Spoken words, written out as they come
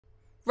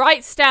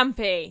Right,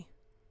 Stampy.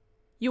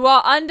 You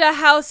are under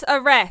house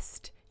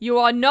arrest. You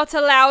are not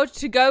allowed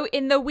to go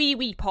in the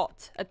wee-wee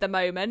pot at the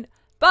moment.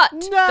 But the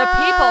people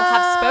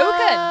have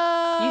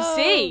spoken. You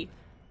see,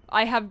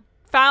 I have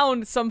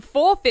found some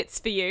forfeits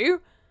for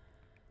you.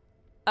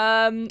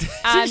 And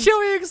shall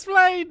we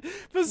explain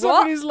for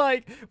someone who's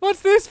like, what's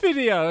this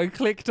video? And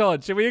clicked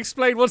on. Shall we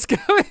explain what's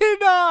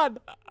going on?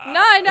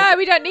 No,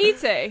 we don't need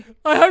to.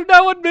 I hope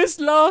no one missed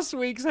last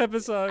week's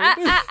episode.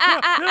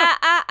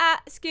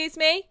 Excuse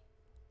me.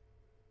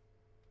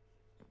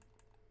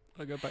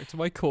 I'll go back to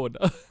my corner.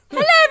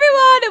 Hello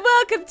everyone and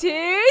welcome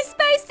to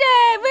Space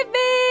Day with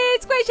me,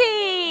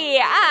 Sqaishey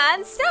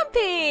and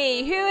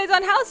Stampy, who is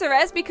on house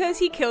arrest because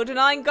he killed an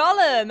iron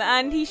golem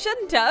and he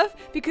shouldn't have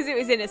because it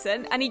was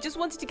innocent and he just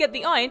wanted to get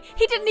the iron.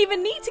 He didn't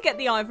even need to get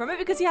the iron from it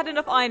because he had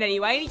enough iron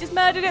anyway and he just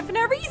murdered it for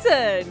no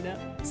reason.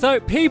 So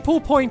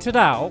people pointed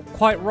out,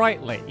 quite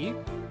rightly,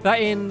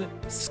 that in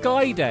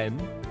Skyden,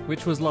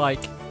 which was like,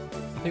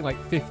 I think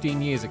like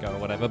 15 years ago or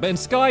whatever, but in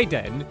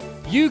Skyden,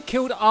 you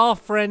killed our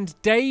friend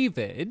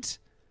David,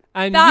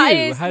 and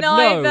you had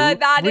no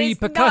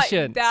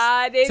repercussions. So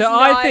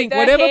I think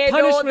whatever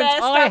punishments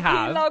I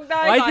have,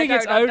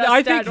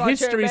 I think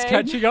history's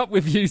catching up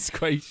with you,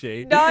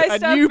 Sqaishey.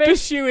 And you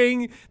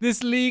pursuing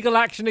this legal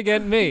action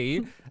against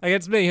me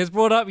has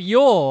brought up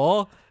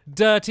your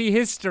dirty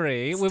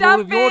history with all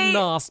of your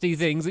nasty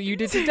things that you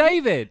did to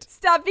David.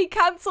 Stampy,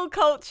 cancel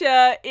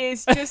culture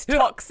is just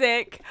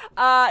toxic.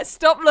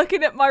 Stop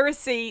looking at my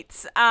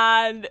receipts,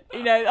 and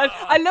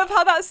I love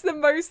how that's the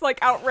most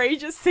like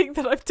outrageous thing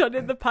that I've done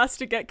in the past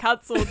to get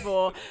cancelled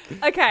for.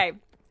 Okay,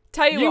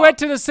 tell you what. You went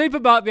to the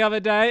supermarket the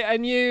other day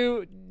and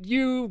you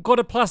got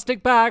a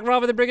plastic bag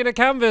rather than bringing a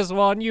canvas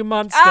one, you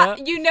monster.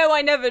 You know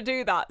I never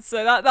do that,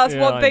 so that's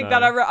one thing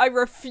that I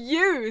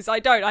refuse. I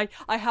don't.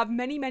 I have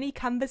many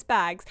canvas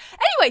bags.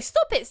 Anyway,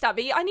 stop it,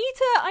 Stampy. I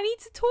need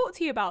to talk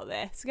to you about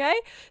this, okay?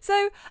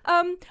 So,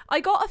 I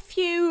got a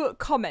few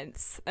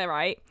comments, all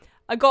right?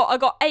 I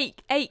got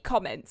eight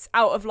comments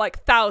out of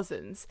like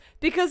thousands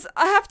because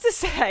I have to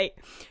say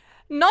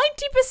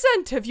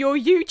 90% of your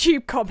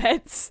YouTube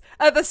comments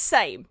are the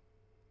same.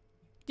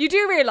 You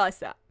do realise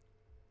that?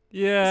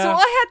 Yeah. So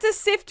I had to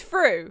sift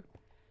through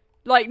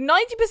like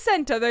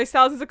 90% of those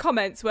thousands of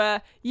comments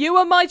were, you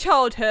are my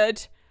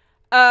childhood,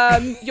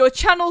 your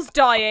channel's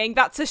dying,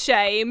 that's a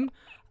shame,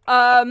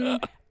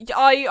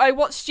 I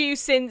watched you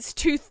since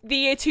the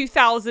year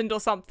 2000 or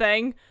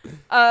something,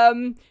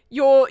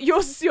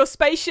 your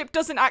spaceship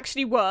doesn't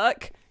actually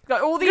work,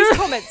 like all these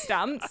comment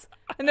stamps,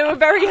 and they were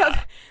very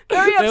upset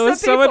there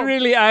was people. Someone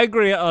really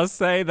angry at us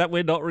saying that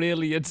we're not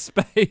really in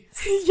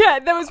space. Yeah,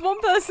 there was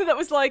one person that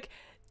was like,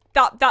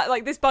 that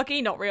like this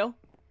buggy not real,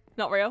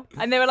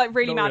 and they were like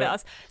really mad at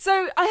us.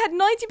 So I had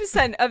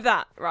 90% of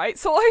that, right?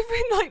 So I've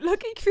been like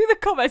looking through the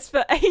comments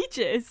for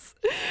ages,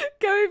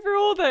 going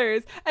through all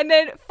those, and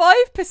then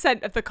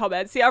 5% of the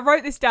comments, see, I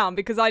wrote this down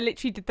because I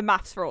literally did the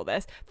maths for all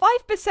this.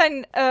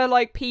 5% are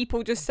like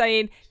people just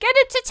saying get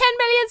it to 10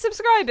 million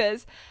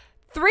subscribers.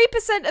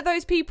 3% of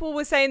those people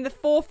were saying the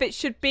forfeit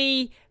should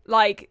be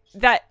like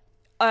that,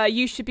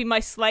 you should be my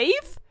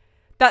slave.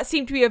 That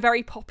seemed to be a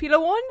very popular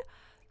one.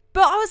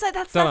 But I was like,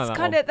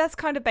 that's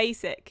kind of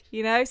basic,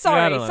 you know.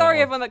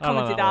 Sorry, everyone that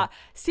commented that.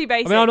 It's too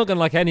basic. I mean, I'm not gonna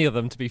like any of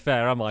them, to be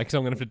fair, am I? Because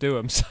I'm gonna have to do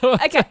them. So.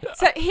 Okay,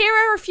 so here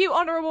are a few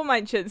honourable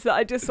mentions that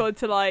I just wanted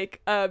to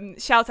like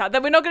shout out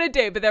that we're not gonna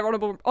do, but they're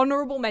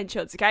honourable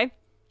mentions. Okay.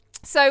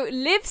 So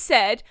Liv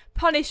said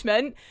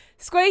punishment.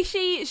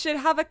 Sqaishey should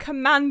have a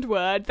command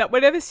word that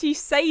whenever she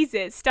says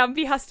it,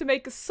 Stampy has to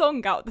make a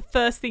song out of the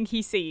first thing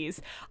he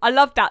sees. I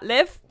love that,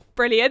 Liv.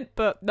 Brilliant,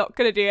 but not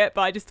gonna do it.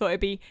 But I just thought it'd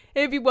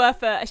be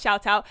worth a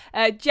shout out.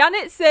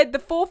 Janet said the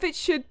forfeit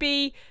should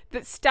be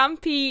that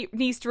Stampy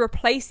needs to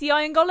replace the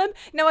iron golem.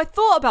 Now I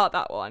thought about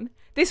that one.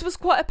 This was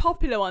quite a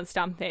popular one,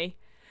 Stampy,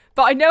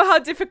 but I know how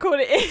difficult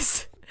it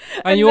is.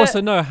 And you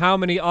also know how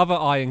many other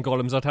iron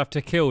golems I'd have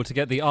to kill to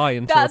get the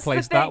iron to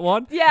replace that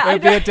one. Yeah, it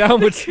would be a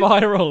downward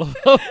spiral of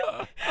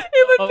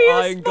it would be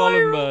iron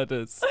golem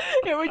murders.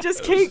 It would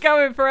just keep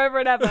going forever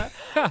and ever.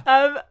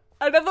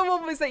 Another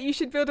one was that you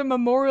should build a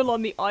memorial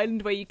on the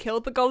island where you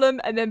killed the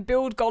golem and then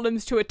build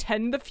golems to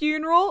attend the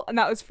funeral. And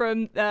that was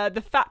from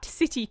the Fat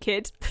City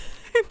Kid.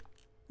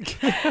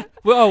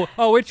 Well,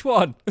 which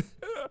one?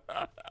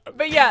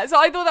 But yeah, so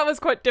I thought that was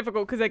quite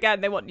difficult because again,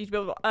 they want you to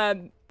build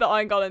the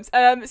iron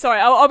golems. Sorry,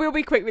 I will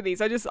be quick with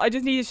these. I just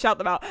need to shout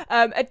them out.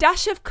 A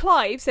Dash of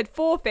Clive said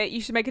forfeit.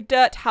 You should make a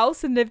dirt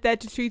house and live there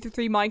to 2 to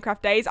 3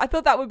 Minecraft days. I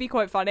thought that would be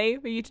quite funny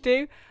for you to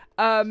do.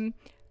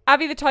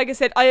 Abby the Tiger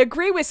said, I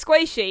agree with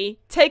Sqaishey.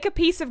 Take a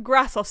piece of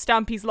grass off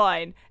Stampy's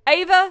line.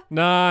 Ava?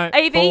 No,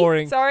 Avi?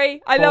 boring.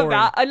 Sorry. I love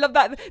that.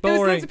 There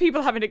was loads of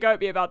people having a go at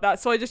me about that,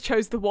 so I just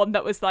chose the one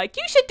that was like,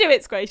 you should do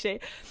it, Sqaishey.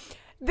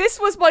 This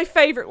was my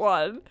favourite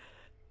one.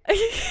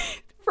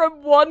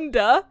 From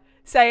Wanda,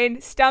 saying,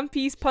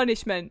 Stampy's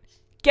punishment.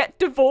 Get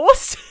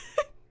divorced.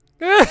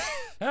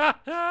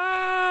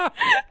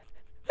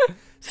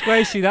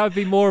 Sqaishey, that would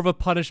be more of a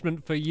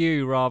punishment for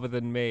you rather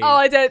than me. Oh,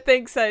 I don't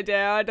think so,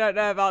 dear. I don't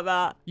know about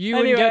that. You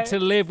wouldn't get to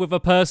live with a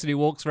person who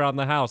walks around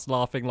the house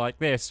laughing like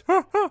this.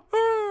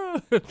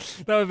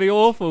 That would be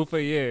awful for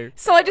you.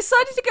 So I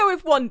decided to go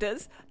with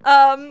wonders.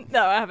 No,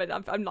 I haven't.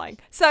 I'm lying.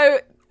 So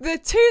the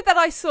two that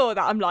I saw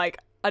that I'm like,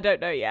 I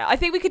don't know yet. I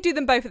think we could do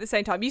them both at the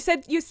same time. You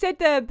said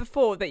there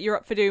before that you're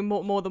up for doing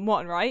more than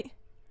one, right?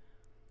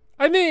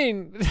 I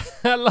mean,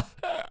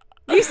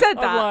 you said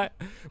that. Like,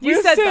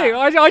 you said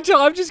that.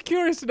 I'm just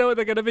curious to know what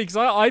they're going to be because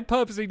I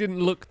purposely didn't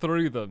look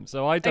through them,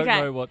 so I don't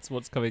know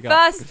what's coming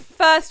up.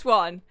 First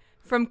one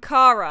from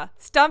Cara.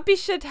 Stampy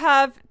should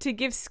have to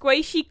give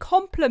Sqaishey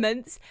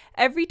compliments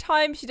every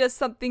time she does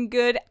something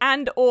good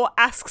and or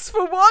asks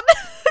for one.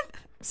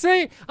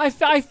 See,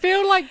 I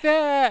feel like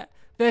they're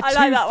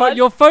one.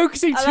 You're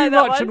focusing I too like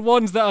that much one. on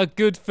ones that are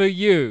good for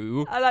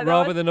you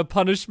rather than a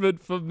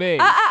punishment for me.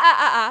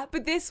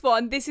 But this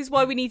is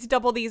why we need to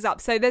double these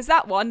up. So there's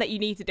that one that you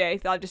need to do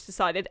that I've just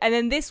decided. And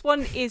then this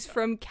one is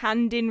from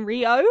Candin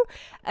Rio.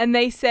 And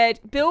they said,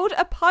 build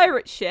a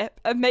pirate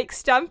ship and make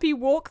Stampy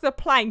walk the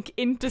plank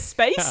into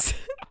space.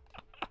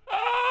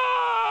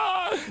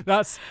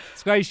 That's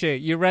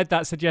Sqaishey. You read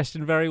that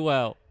suggestion very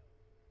well.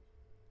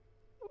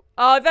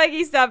 Oh, thank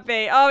you,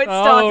 Stampy. Oh, it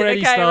started.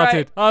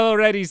 Right. I've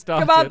already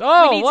started. Come on,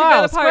 oh, we need wow, to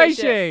build a pirate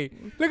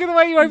Sqaishey. Look at the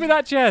way you open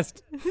that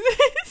chest. Come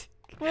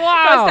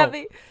Wow. on,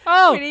 Stampy.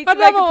 Oh, we need to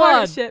make a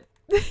pirate ship.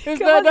 Is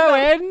there no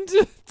end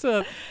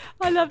to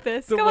I love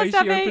this. the Come way on, she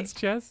Stampy. opens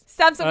chests?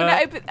 Stamps, I'm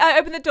going to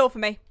open the door for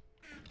me.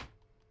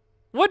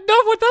 What?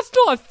 No, that's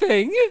not a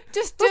thing.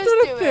 Just That's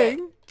do not a it.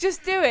 thing.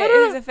 Just do it. It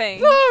is a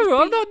thing.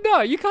 No, I'm not.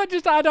 No, you can't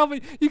just add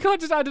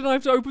a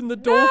knife to open the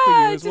door for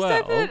you as well.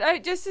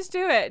 Just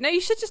do it. No,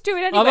 you should just do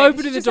it anyway. I'm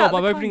opening the door, but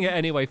I'm opening it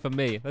anyway for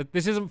me.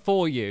 This isn't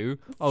for you.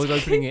 I was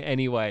opening it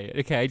anyway.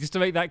 Okay, just to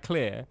make that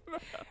clear.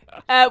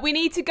 We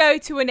need to go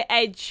to an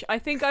edge. I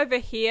think over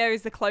here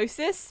is the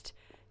closest.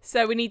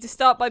 So we need to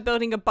start by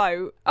building a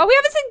boat. Oh, we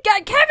haven't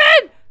seen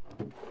Kevin!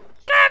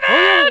 Kevin! Oh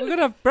yeah, we're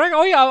gonna break.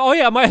 Oh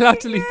yeah. Am I allowed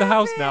to leave the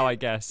house now? I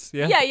guess.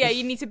 Yeah. Yeah.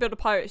 You need to build a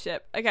pirate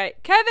ship. Okay,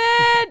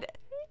 Kevin.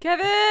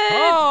 Kevin.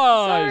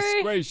 Hi,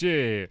 Sorry.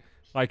 Sqaishey.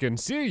 I can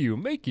see you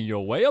making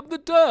your way up the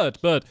dirt,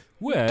 but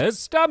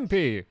where's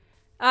Stampy?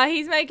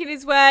 He's making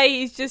his way.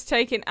 He's just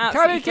taking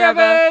absolutely Kevin.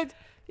 forever.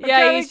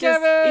 Yeah,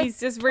 Kevin. he's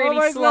just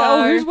really slow.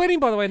 God. Oh, who's winning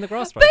by the way in the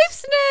grass race?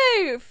 Boof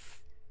Snoof.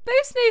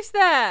 Boof Snoof's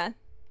there.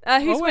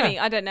 Who's winning?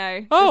 I don't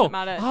know. Doesn't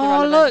matter. It's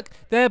irrelevant. Look,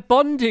 they're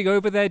bonding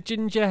over their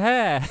ginger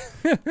hair.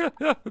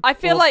 I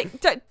feel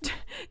like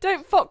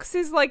don't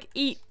foxes like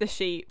eat the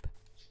sheep?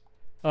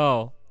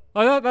 Oh,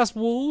 that's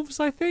wolves.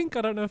 I think.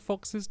 I don't know if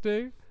foxes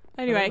do.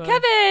 Anyway,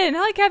 Kevin.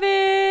 Hi,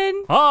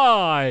 Kevin.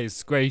 Hi,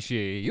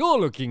 Sqaishey. You're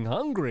looking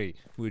hungry.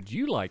 Would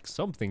you like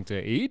something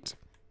to eat?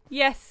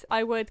 Yes,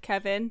 I would,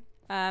 Kevin.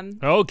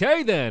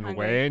 Okay then.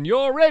 Hungry. When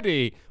you're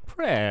ready,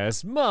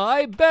 press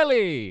my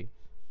belly.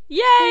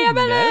 Yay, a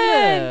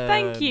melon!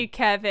 Thank you,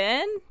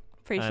 Kevin.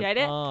 Appreciate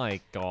it. I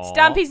got...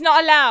 Stampy's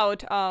not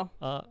allowed. Oh.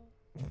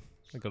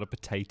 I got a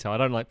potato. I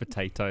don't like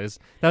potatoes.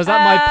 Now, is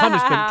that my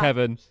punishment,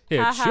 Kevin?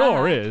 It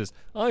sure is.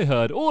 I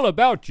heard all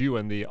about you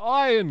and the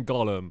Iron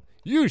Golem.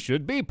 You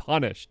should be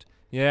punished.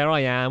 Yeah,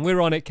 I am.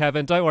 We're on it,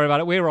 Kevin. Don't worry about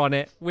it. We're on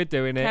it. We're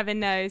doing it. Kevin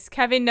knows.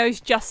 Kevin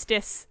knows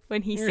justice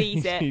when he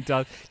sees it. He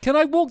does. Can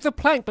I walk the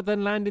plank but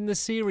then land in the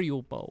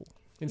cereal bowl?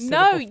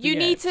 No, you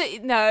need to.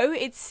 No,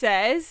 it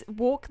says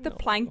walk the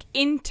plank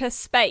into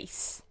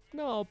space.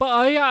 No, but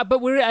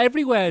we're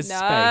everywhere. No,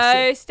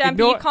 space. Stampy,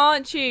 you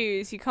can't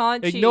choose. You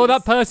can't choose. Ignore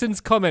that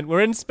person's comment. We're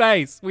in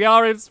space. We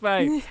are in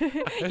space.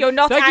 You're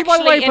not Thank actually you, by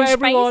the way, for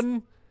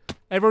space.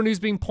 everyone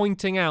who's been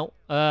pointing out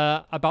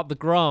about the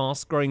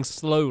grass growing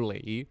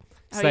slowly,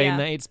 saying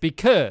that it's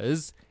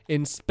because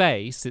in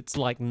space it's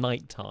like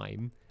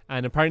nighttime,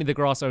 and apparently the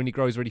grass only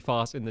grows really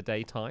fast in the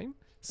daytime.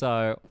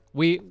 So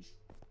we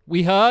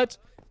heard.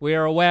 We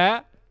are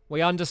aware.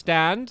 We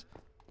understand.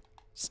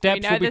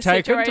 Steps will be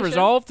taken to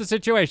resolve the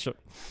situation.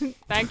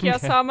 Thank you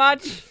so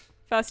much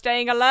for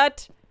staying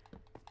alert.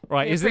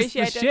 Right, is this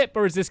the ship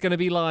or is this going to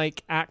be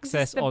like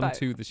access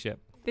onto the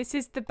ship? This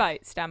is the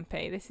boat,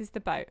 Stampy. This is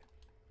the boat.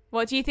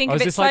 What do you think of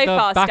is it this so like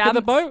far, the back of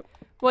the boat?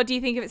 What do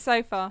you think of it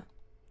so far?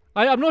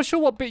 I'm not sure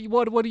what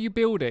are you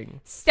building?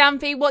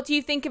 Stampy, what do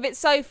you think of it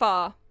so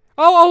far?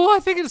 Oh, I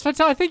think it's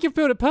fantastic. I think you've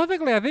built it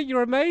perfectly. I think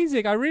you're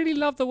amazing. I really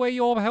love the way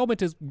your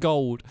helmet is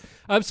gold.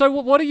 So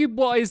what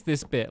is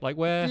this bit? Like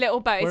where? Little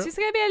boat. It's just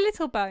going to be a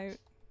little boat.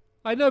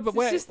 I know, but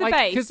where? It's just the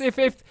base. Because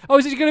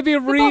is it going to be a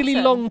really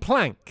long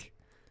plank?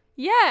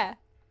 Yeah.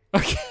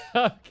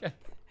 Okay.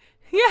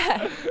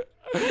 Yeah.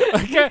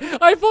 Okay,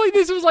 I thought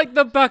this was like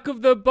the back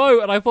of the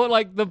boat, and I thought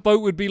like the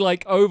boat would be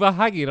like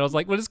overhanging. I was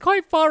like, well, it's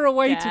quite far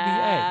away to the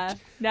edge.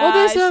 No,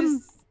 there's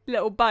just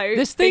little boat.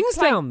 There's things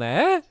down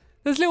there.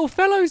 There's little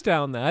fellows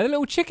down there. They're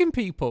little chicken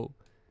people.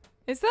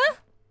 Is there?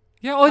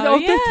 Yeah.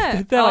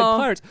 Yeah. They're like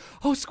pirates.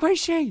 Oh,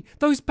 Sqaishey,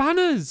 those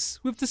banners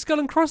with the skull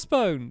and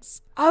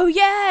crossbones. Oh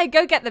yeah,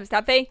 go get them,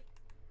 Stampy.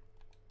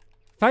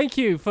 Thank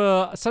you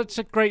for such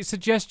a great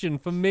suggestion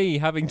for me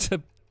having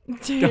to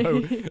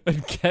go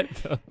and get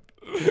them.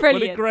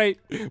 Brilliant.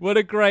 What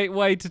a great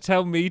way to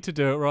tell me to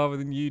do it rather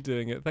than you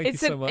doing it. Thank you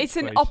so much. It's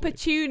an Sqaishey.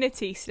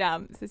 opportunity,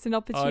 Stamps. It's an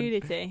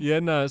opportunity. Yeah,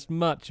 no, it's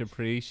much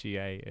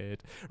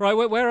appreciated. Right,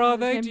 where are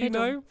they? Do you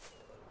know?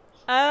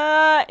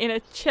 In a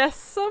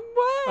chest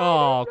somewhere.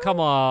 Oh, come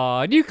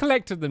on. You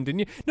collected them, didn't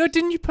you? No,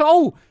 didn't you put...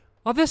 Oh,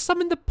 are there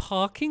some in the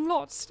parking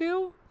lot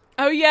still?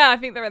 Oh, yeah, I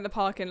think they're in the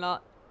parking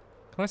lot.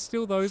 Can I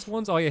steal those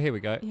ones? Oh, yeah, here we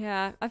go.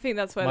 Yeah, I think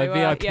that's where My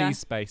they were. VIP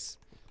space.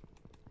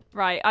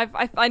 Right,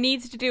 I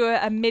need to do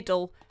a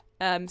middle,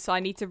 so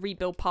I need to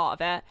rebuild part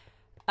of it.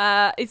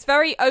 It's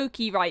very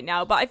oaky right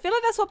now, but I feel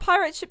like that's what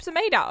pirate ships are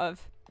made out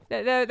of.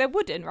 They're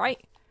wooden, right?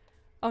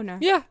 Oh, no.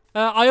 Yeah.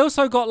 I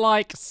also got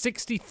like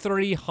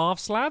 63 half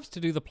slabs to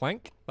do the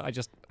plank that I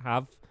just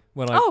have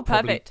when I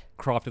probably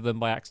crafted them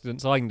by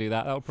accident, so I can do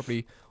that. That would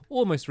probably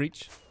almost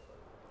reach.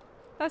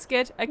 That's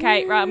good.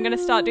 Okay, right, I'm going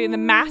to start doing the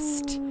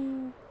mast.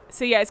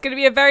 So yeah, it's going to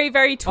be a very,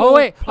 very tall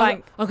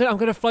plank. I'm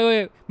gonna fly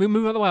away.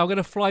 Move out of the way. I'm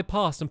gonna fly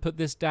past and put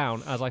this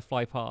down as I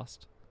fly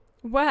past.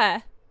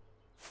 Where?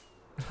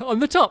 on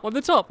the top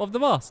of the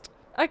mast.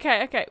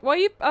 Okay. Why are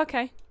you...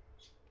 Okay.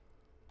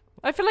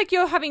 I feel like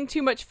you're having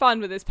too much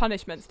fun with this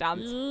punishment,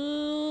 Stamps.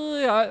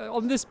 Yeah,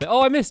 on this bit.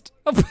 Oh, I missed.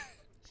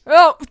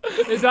 Oh!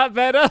 Is that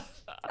better?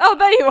 Oh,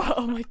 there you are.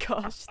 Oh my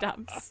gosh,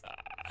 Stamps.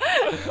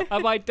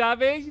 Am I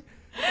dabbing?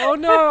 Oh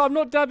no, I'm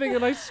not dabbing,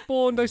 and I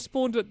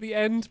spawned at the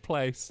end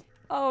place.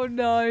 Oh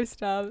no,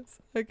 Stamps.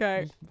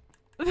 Okay.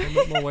 I'm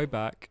on my way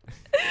back.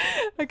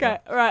 Okay,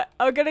 right.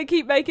 I'm gonna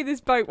keep making this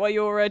boat while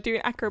you're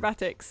doing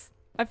acrobatics.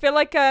 I feel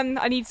like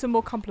I need some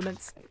more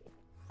compliments.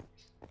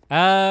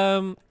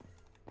 Well,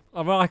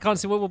 I can't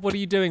see. What are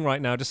you doing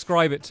right now?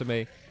 Describe it to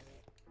me.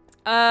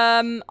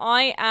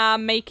 I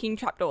am making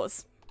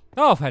trapdoors.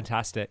 Oh,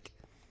 fantastic.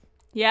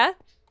 Yeah?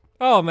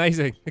 Oh,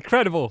 amazing.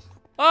 Incredible.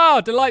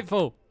 Oh,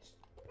 delightful.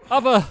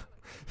 Other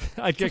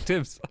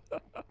adjectives.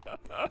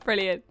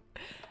 Brilliant.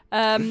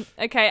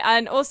 Okay,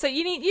 and also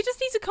you just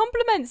need to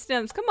compliment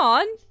Stamps. Come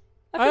on.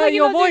 I feel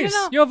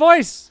like your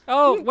voice.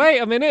 Oh, wait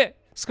a minute.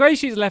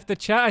 Sqaishey's left the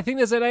chat. I think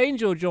there's an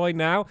angel joined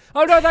now.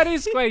 Oh no, that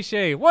is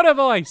Sqaishey. What a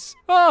voice.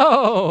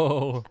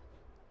 Oh.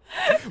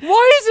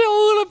 Why is it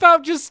all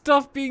about just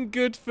stuff being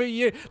good for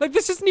you? Like,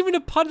 this isn't even a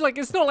pun. Like,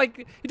 it's not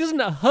like, it doesn't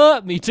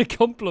hurt me to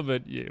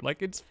compliment you.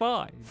 Like, it's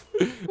fine.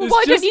 Well,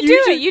 why don't you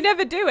do it? You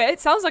never do it. It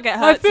sounds like it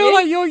hurts you. I feel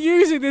like you're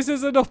using this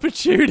as an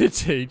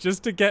opportunity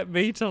just to get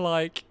me to,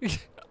 like...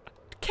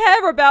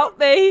 care about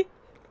me.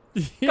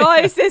 Yeah.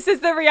 Guys, this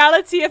is the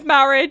reality of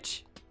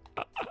marriage.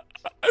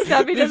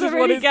 Stabby doesn't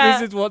really get.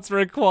 This is what's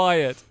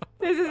required.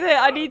 This is it.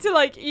 I need to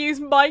like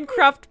use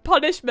Minecraft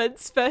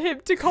punishments for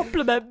him to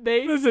compliment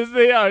me. This is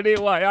the only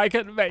way I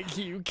can make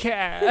you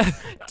care.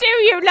 Do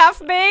you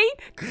love me?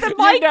 The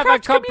Minecraft you never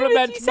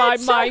compliment my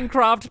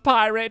Minecraft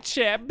pirate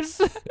ships.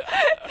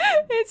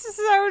 It's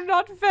so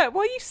not fair.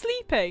 Why are you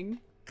sleeping?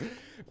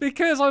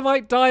 Because I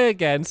might die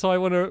again, so I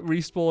want to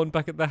respawn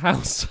back at the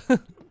house.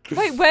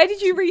 Wait, where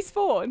did you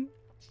respawn?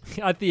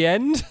 At the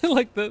end,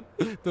 like the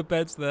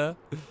bed's there.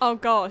 Oh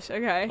gosh,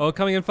 okay. Oh,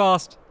 coming in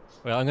fast.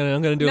 Well, I'm gonna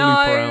do a loop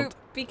around. No,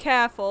 be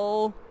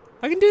careful.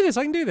 I can do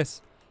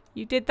this.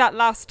 You did that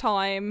last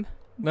time.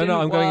 No,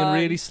 I'm going in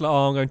really slow.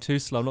 Oh, I'm going too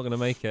slow. I'm not gonna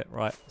make it.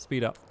 Right,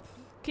 speed up.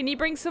 Can you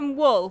bring some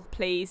wool,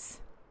 please?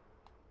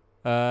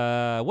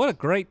 What a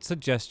great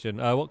suggestion.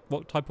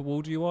 What type of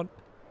wool do you want?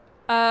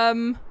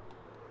 I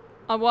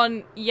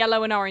want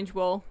yellow and orange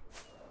wool.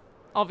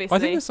 Obviously. I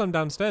think there's some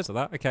downstairs of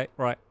that. Okay,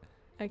 right.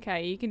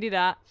 Okay, you can do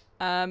that.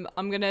 I'm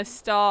gonna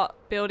start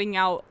building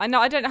out. I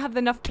know I don't have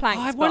enough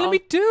planks. Well, let me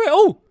do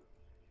it.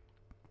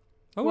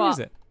 Oh, where is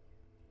it?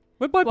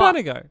 Where'd my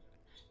banner go?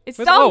 It's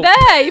down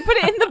there. You put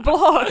it in the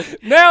block.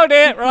 Nailed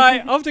it.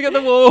 Right, off to get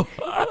the wool.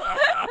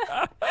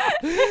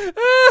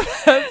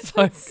 That's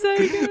so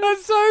good. That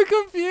so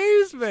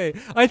confused me.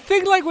 I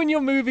think like when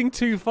you're moving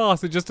too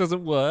fast, it just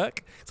doesn't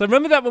work. So I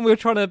remember that when we were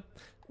trying to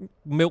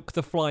milk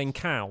the flying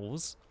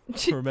cows.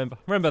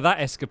 remember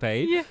that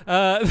escapade. Yeah.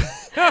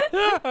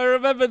 I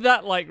remember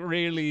that like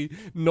really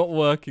not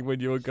working when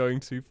you were going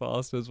too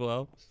fast as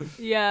well.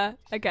 Yeah.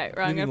 Okay.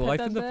 Right. I'm gonna put life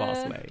that in the there.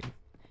 fast lane.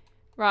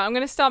 Right. I'm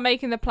gonna start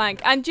making the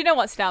plank. And do you know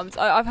what, Stamps?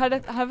 I've had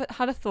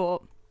a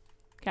thought.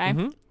 Okay.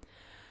 Mm-hmm.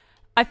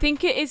 I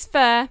think it is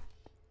fair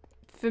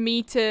for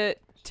me to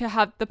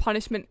have the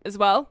punishment as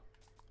well.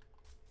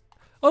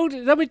 Oh,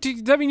 does that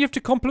mean you have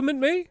to compliment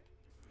me?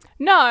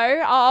 No,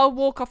 I'll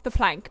walk off the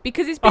plank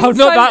because it's been not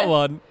that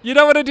one. You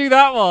don't want to do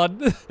that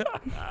one.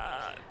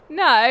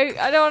 No,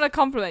 I don't want to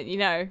compliment,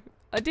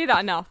 I do that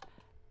enough.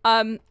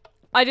 I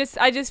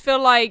just feel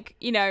like,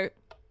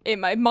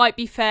 it might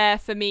be fair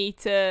for me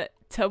to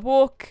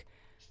walk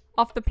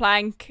off the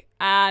plank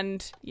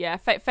and,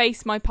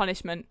 face my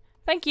punishment.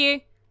 Thank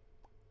you.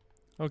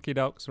 Okie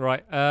dokes,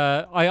 right.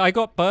 I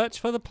got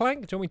birch for the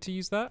plank. Do you want me to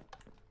use that?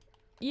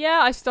 Yeah,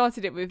 I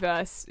started it with,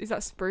 is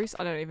that spruce?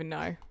 I don't even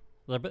know.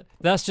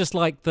 That's just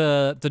like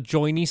the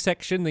joiny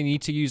section. They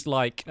need to use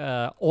like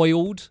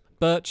oiled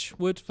birch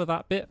wood for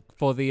that bit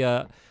for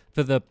the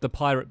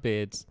pirate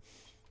beards.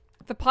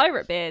 The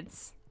pirate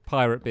beards.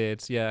 Pirate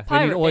beards, yeah. They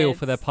Pirate need oil beards.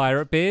 for their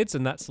pirate beards,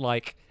 and that's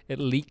like, it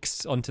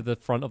leaks onto the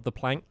front of the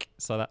plank,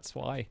 so that's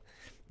why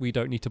we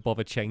don't need to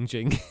bother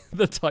changing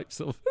the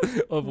types of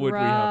wood we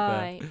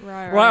have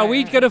there. Right, are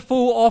we going to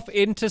fall off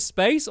into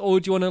space, or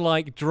do you want to,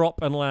 like,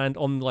 drop and land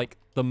on, like,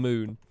 the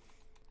moon?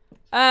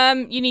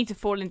 You need to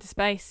fall into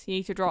space. You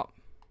need to drop.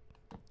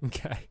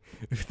 Okay.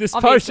 This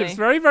Obviously. potion's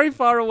very, very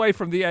far away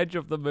from the edge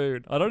of the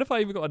moon. I don't know if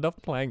I even got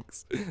enough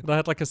planks. And I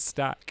had, like, a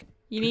stack.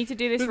 You need to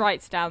do this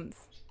right, Stamps.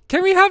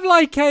 Can we have,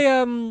 like,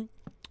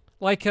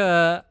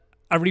 a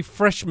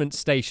refreshment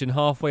station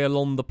halfway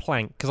along the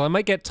plank? Because I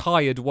might get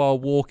tired while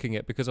walking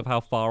it because of how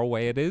far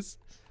away it is.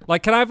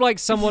 Like, can I have, like,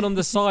 someone on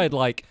the side,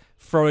 like,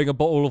 throwing a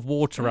bottle of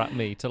water at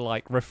me to,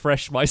 like,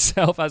 refresh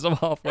myself as I'm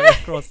halfway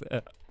across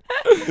it?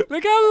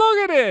 Look how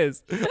long it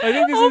is! I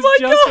think this is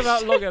just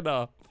about long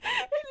enough.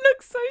 It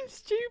looks so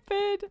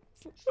stupid.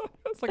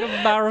 It's like a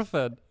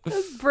marathon.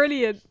 That's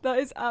brilliant. That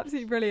is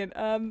absolutely brilliant.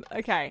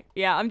 Okay,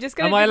 yeah, I'm just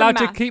gonna. Am I allowed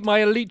to keep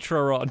my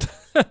elytra on?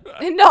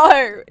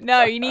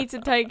 No, you need to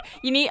take.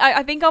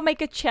 I think I'll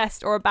make a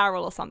chest or a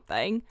barrel or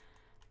something.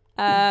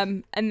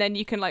 And then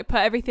you can like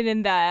put everything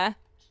in there,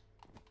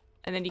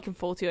 and then you can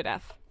fall to your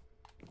death.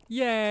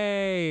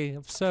 Yay!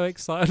 I'm so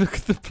excited. Look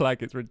at the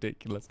flag, it's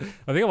ridiculous.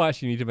 I think I might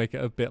actually need to make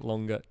it a bit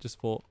longer just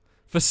for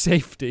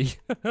safety.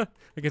 I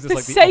guess it's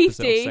like the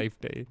opposite of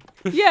safety.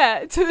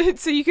 Yeah,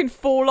 so you can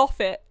fall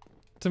off it.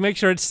 To make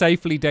sure it's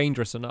safely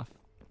dangerous enough.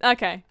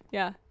 Okay,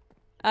 yeah.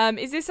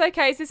 Is this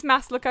okay? Does this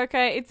mast look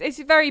okay? It's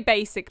a very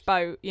basic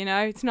boat, you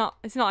know? It's not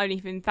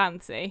anything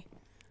fancy.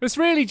 It's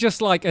really just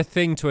like a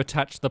thing to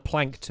attach the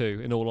plank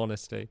to, in all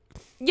honesty.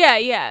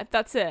 Yeah,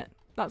 that's it.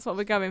 That's what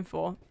we're going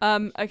for.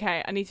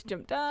 Okay, I need to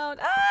jump down.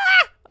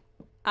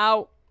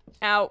 Ah!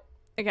 Ow.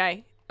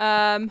 Okay.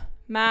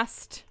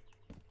 Mast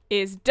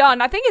is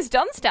done. I think it's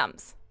done,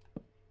 Stamps.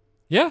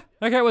 Yeah.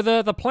 Okay,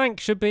 well the plank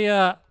should be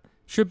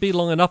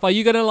long enough. Are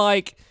you gonna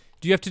like,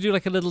 do you have to do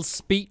like a little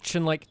speech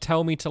and like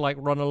tell me to like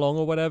run along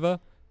or whatever?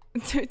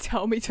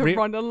 Tell me to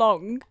run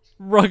along.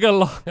 Run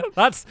along.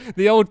 That's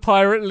the old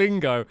pirate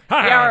lingo.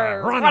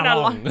 Yarr, Run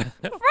along.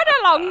 Run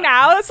along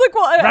now. That's like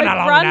what a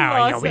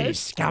grandma you wee says.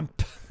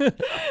 scamp.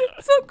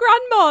 That's what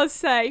grandmas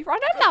say. Run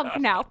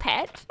along now,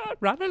 pet.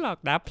 Run along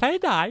now. Play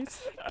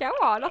nice. Go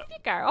on, off you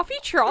go. Off you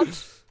trot.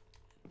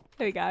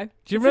 There we go.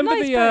 Do you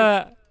remember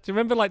do you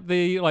remember like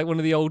one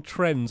of the old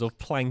trends of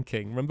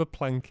planking? Remember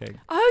planking?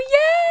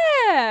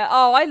 Oh yeah.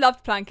 Oh, I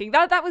loved planking.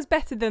 That was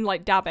better than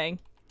like dabbing.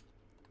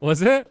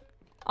 Was it?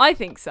 I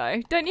think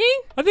so. Don't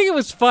you? I think it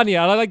was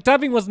funnier. Like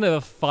dabbing wasn't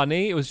ever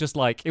funny. It was just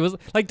like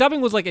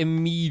dabbing was like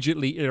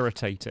immediately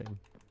irritating.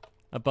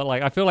 But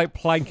like I feel like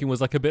planking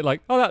was like a bit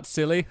like, oh, that's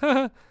silly,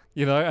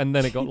 you know, and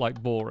then it got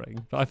like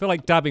boring. But I feel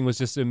like dabbing was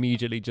just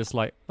immediately just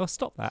like, oh,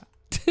 stop that.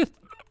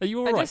 Are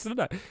you all right?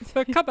 No,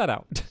 cut that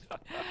out.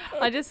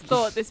 I just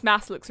thought this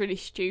mast looks really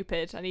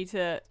stupid. I need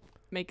to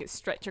make it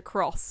stretch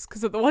across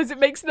because otherwise it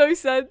makes no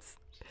sense.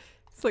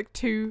 It's like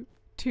two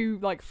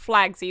like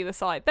flags either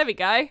side. There we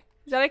go.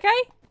 Is that okay?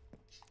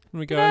 Let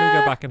me go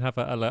back and have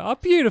a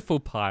beautiful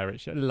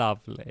pirate ship.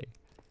 Lovely.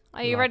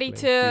 Are you ready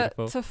to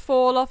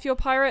fall off your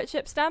pirate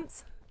ship,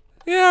 Stamps?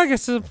 Yeah, I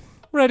guess as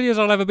ready as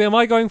I'll ever be. Am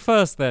I going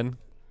first then?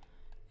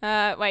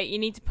 Wait, you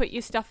need to put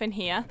your stuff in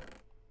here.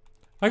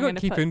 I got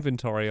keep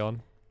inventory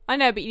on. I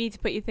know, but you need to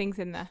put your things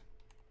in there.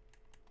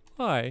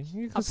 Why?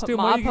 You can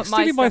stealing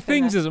my my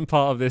things isn't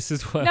part of this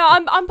as well. No,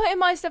 I'm putting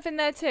my stuff in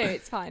there too.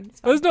 It's fine. It's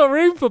fine. There's not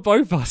room for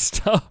both our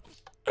stuff.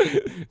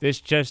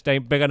 This chest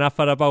ain't big enough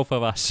for the both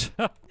of us.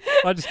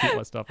 I just keep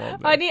my stuff on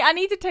there. I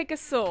need to take a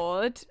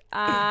sword,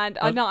 and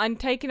I'm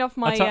taking off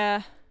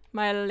my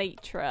my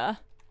elytra.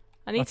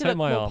 I need to look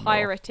more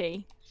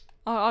piratey.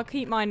 I'll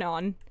keep mine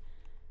on.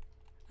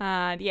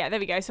 And yeah, there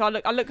we go. So I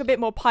look a bit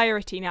more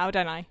piratey now,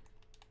 don't I?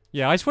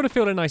 Yeah, I just want to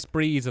feel a nice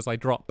breeze as I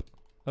drop.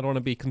 I don't want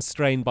to be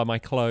constrained by my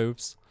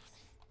clothes.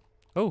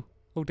 Oh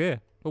dear.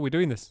 Oh, we're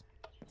doing this.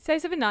 Say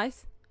something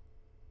nice.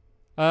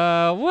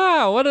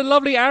 Wow, what a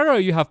lovely arrow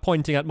you have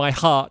pointing at my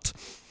heart.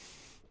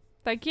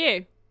 Thank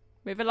you.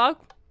 Move along.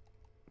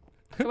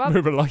 Come on.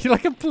 Move along. You're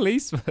like a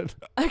policeman.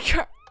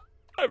 Okay.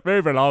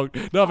 Move along.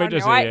 Nothing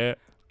to see here.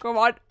 Come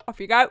on, off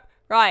you go.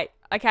 Right.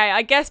 Okay.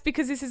 I guess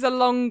because this is a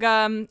long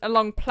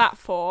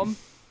platform,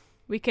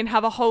 we can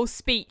have a whole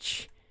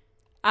speech.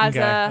 And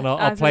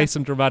I'll play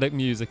some dramatic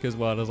music as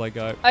well as I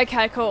go.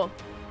 Okay, cool.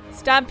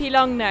 Stampy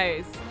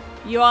Longnose,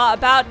 you are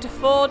about to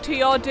fall to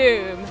your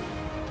doom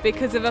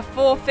because of a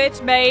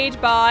forfeit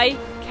made by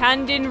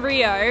Candin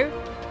Rio.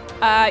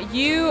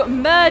 You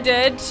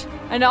murdered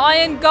an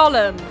iron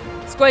golem.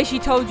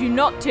 Sqaishey told you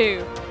not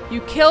to.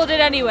 You killed it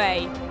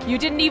anyway. You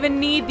didn't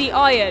even need the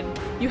iron.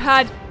 You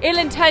had ill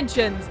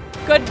intentions.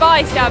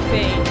 Goodbye,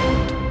 Stampy.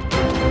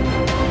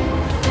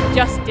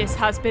 Justice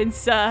has been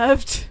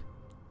served.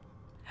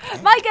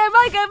 My go!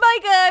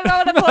 I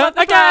want to pull off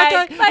the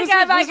flag.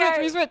 My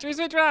go! We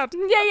switch round.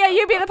 Yeah,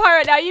 you be the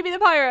pirate now. You be the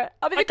pirate.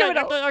 I'll be the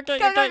criminal. Okay.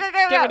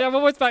 Go. I'm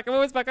almost back.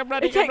 I'm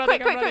ready.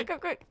 Okay,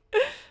 quick.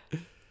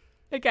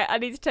 Okay, I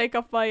need to take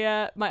off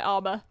my my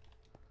armor.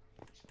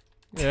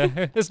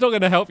 Yeah, it's not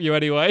going to help you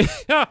anyway.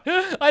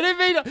 I didn't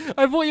mean.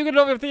 I thought you were going to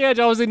knock me off the edge.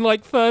 I was in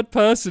like third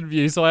person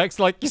view, so I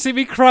actually you see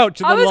me crouch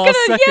in the last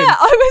second. Yeah,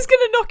 I was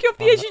gonna knock you off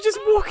the edge. You just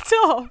walked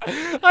off.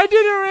 I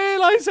didn't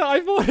realise it.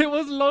 I thought it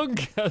was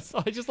longer,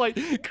 so I just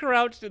like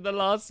crouched in the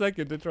last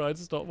second to try and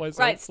stop myself.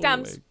 Right,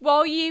 falling. Stamps.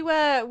 While you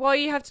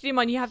have to do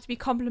mine, you have to be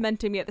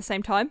complimenting me at the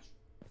same time.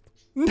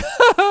 No,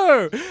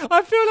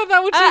 I feel like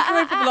that would take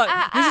away from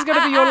this is going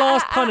to be your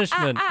last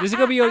punishment. This is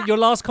going to be your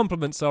last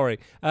compliment. Sorry,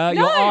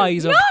 your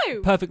eyes are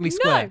perfectly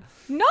square.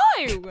 No,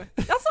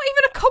 that's not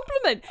even a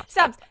compliment,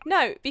 Stamps.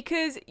 No,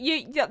 because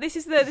this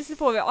is the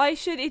form of it. I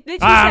should. It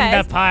literally I'm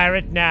says. the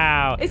pirate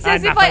now. It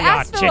says if I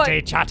ask for chitty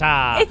one.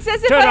 chatter. It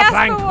says if to I the ask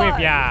plank for with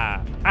one. ya.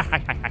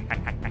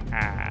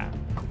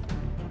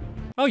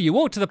 Oh, you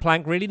walk to the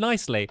plank really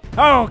nicely.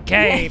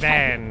 Okay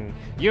then.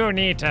 You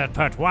need to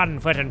put one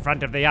foot in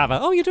front of the other.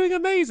 Oh, you're doing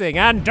amazing.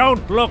 And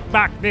don't look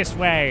back this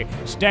way.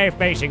 Stay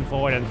facing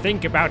forward and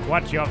think about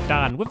what you've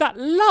done. With that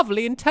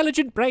lovely,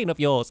 intelligent brain of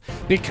yours.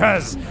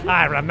 Because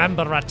I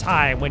remember a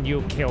time when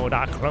you killed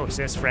our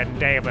closest friend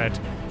David.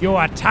 You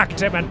attacked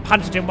him and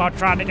punched him while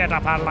trying to get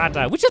up a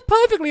ladder. Which is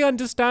perfectly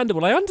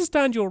understandable. I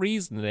understand your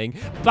reasoning.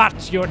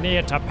 But you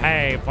need to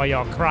pay for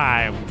your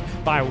crimes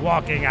by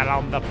walking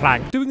along the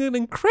plank. Doing an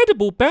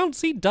incredible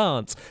bouncy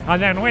dance. And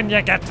then when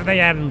you get to the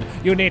end,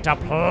 you need to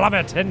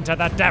plummet into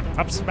the depth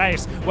of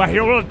space where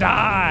you'll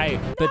die.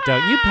 But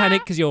don't you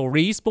panic, because you'll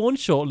respawn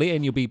shortly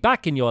and you'll be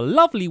back in your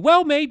lovely,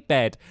 well-made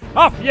bed.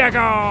 Off you go!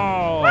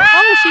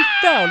 Oh, she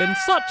fell in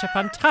such a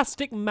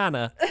fantastic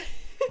manner.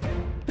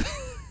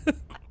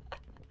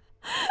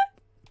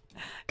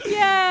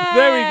 Yeah.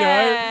 There we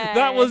go.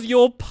 That was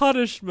your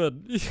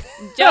punishment.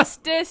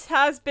 Justice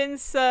has been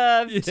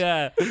served.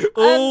 Yeah.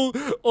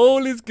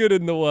 All is good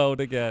in the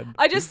world again.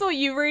 I just thought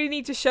you really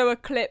need to show a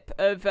clip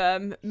of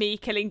me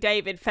killing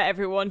David for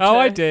everyone to... Oh,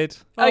 I did.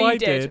 Oh, you I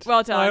did.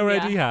 Well done, I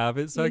already yeah. have.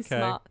 It's You're okay.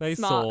 smart, They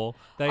smart. saw.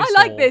 I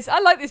like this. I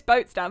like this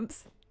boat,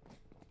 Stamps.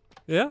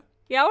 Yeah?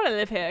 Yeah, I want to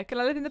live here. Can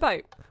I live in the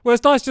boat? Well,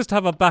 it's nice just to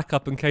have a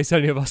backup in case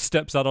any of us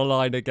steps out of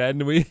line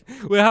again. We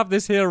have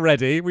this here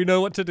ready. We know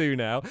what to do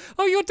now.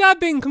 Oh, you're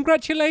dabbing.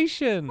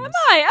 Congratulations. Am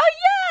I? Oh,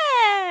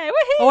 yeah.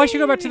 Woohoo. Oh, I should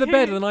go back to the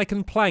bed and then I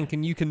can plank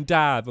and you can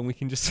dab and we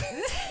can just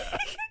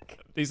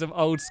do some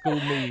old school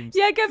memes.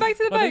 Yeah, go back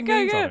to the I boat. think Go,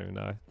 memes, I go. don't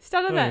know.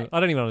 Stand on there. I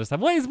don't even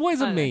understand. What is a I don't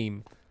know.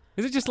 meme?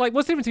 Is it just like,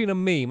 what's the difference between a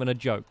meme and a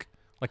joke?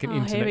 Like an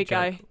internet Here we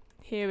joke? go.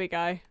 Here we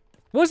go.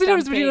 What's the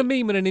difference between a Stampy.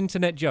 meme and an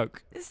internet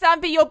joke?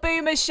 Stampy, your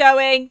boomer's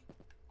showing.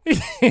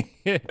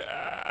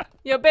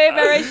 Your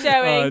boomer is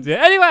showing. Oh dear.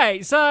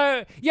 Anyway,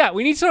 so yeah,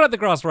 we need to sort out the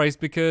grass race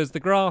because the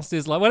grass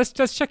is like, well,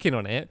 let's check in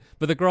on it,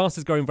 but the grass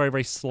is growing very,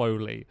 very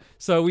slowly.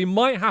 So we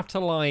might have to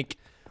like,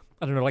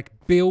 I don't know, like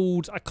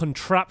build a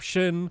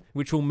contraption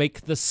which will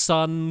make the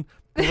sun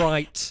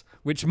bright,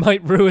 which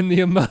might ruin the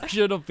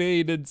immersion of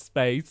being in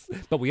space.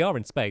 But we are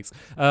in space.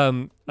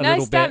 No,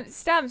 Little bit.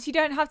 Stamps, you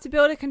don't have to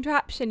build a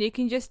contraption. You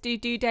can just do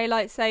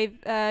daylight save,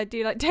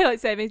 do like daylight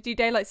savings, do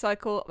daylight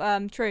cycle,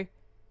 true.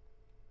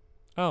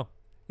 Oh.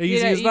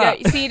 Easy as that.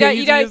 You don't,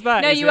 Easy as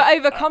that, no, is you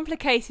it? were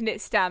overcomplicating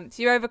it, Stamps.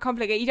 You're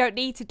overcomplicating. You don't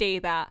need to do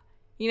that.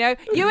 You know,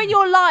 you and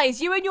your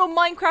lies, you and your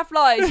Minecraft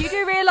lies. You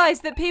do realise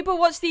that people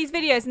watch these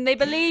videos and they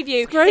believe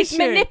you. It's Sqaishey,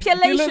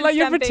 manipulation. You look like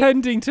you're Stampy.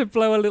 pretending to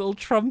blow a little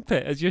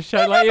trumpet as you're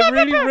shouting. Like it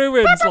really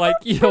ruins like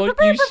you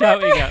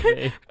shouting at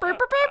me.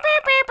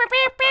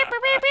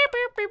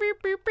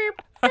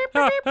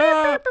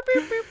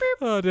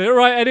 Oh dear.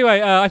 Right.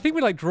 Anyway, I think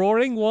we're like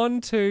drawing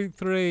 1, 2,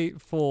 3,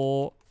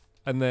 4,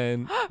 and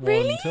then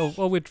Really? 1,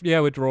 2. Oh,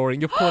 we're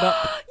drawing. You've caught up.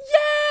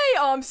 Yay!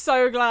 Oh, I'm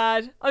so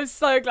glad. I'm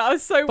so glad. I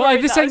was so But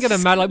worried. this that I ain't was gonna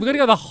just matter. Like we're gonna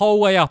go the whole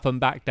way up and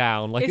back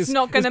down. Like It's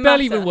not gonna it's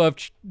barely matter. even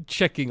worth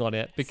checking on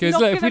it because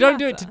not look, if we gonna don't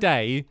do it matter.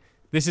 today,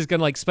 this is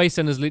gonna like Space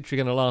Center's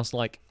literally gonna last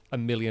like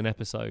 1 million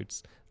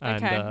episodes.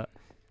 And Okay.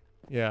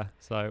 yeah.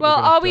 So we're Well,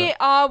 gonna have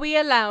to- are we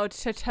allowed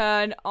to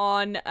turn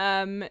on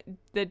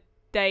the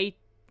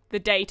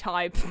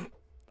daytime?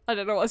 I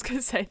don't know what I was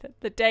gonna say.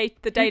 The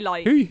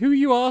daylight. Who are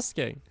you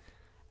asking?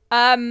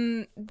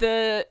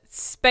 The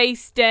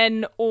Space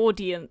Den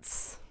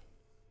audience.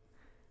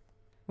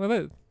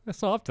 Well,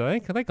 that's not up to them.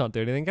 They can't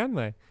do anything, can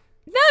they?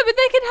 No, but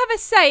they can have a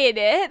say in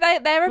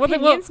it. Their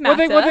opinions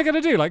matter. What are they going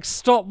to do? Like,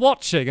 stop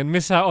watching and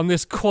miss out on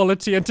this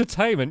quality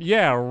entertainment?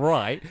 Yeah,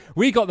 right.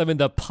 We got them in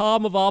the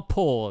palm of our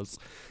paws.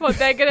 What,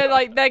 they're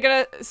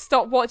gonna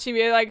stop watching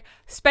me. Like,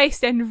 Space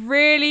Den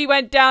really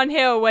went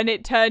downhill when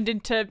it turned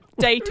into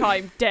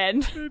daytime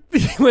Den,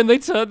 When they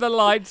turned the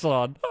lights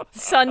on.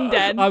 Sun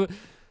Den.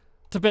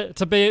 To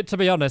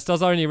be honest, I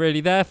was only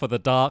really there for the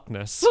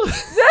darkness.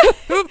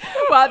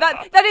 Well,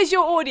 that is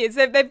your audience.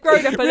 They've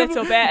grown up a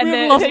little bit,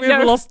 and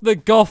we've lost the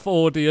goth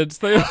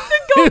audience. All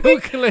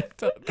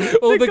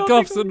the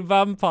goths and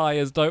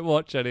vampires don't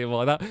watch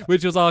anymore.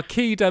 Which was our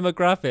key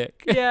demographic.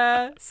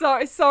 Yeah,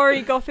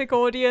 sorry, gothic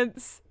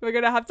audience. We're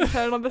gonna have to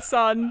turn on the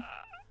sun.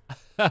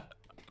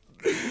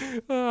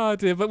 Oh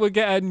dear, but we'll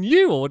get a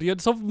new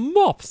audience of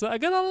moths that are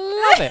going to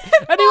love it.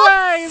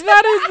 Anyway,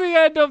 that is the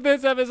end of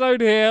this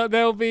episode here.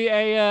 There'll be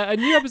a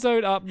new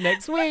episode up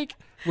next week.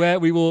 where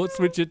we will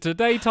switch it to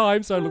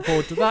daytime. So I look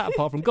forward to that,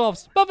 apart from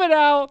Goths. But for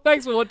now,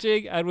 thanks for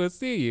watching, and we'll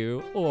see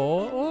you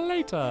all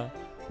later.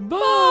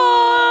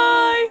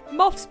 Bye!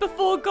 Moths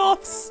before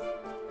Goths.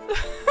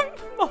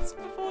 Moths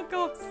before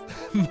Goths.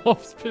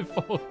 Moths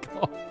before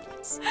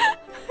Goths.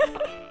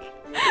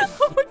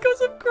 Oh my god,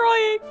 I'm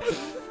crying.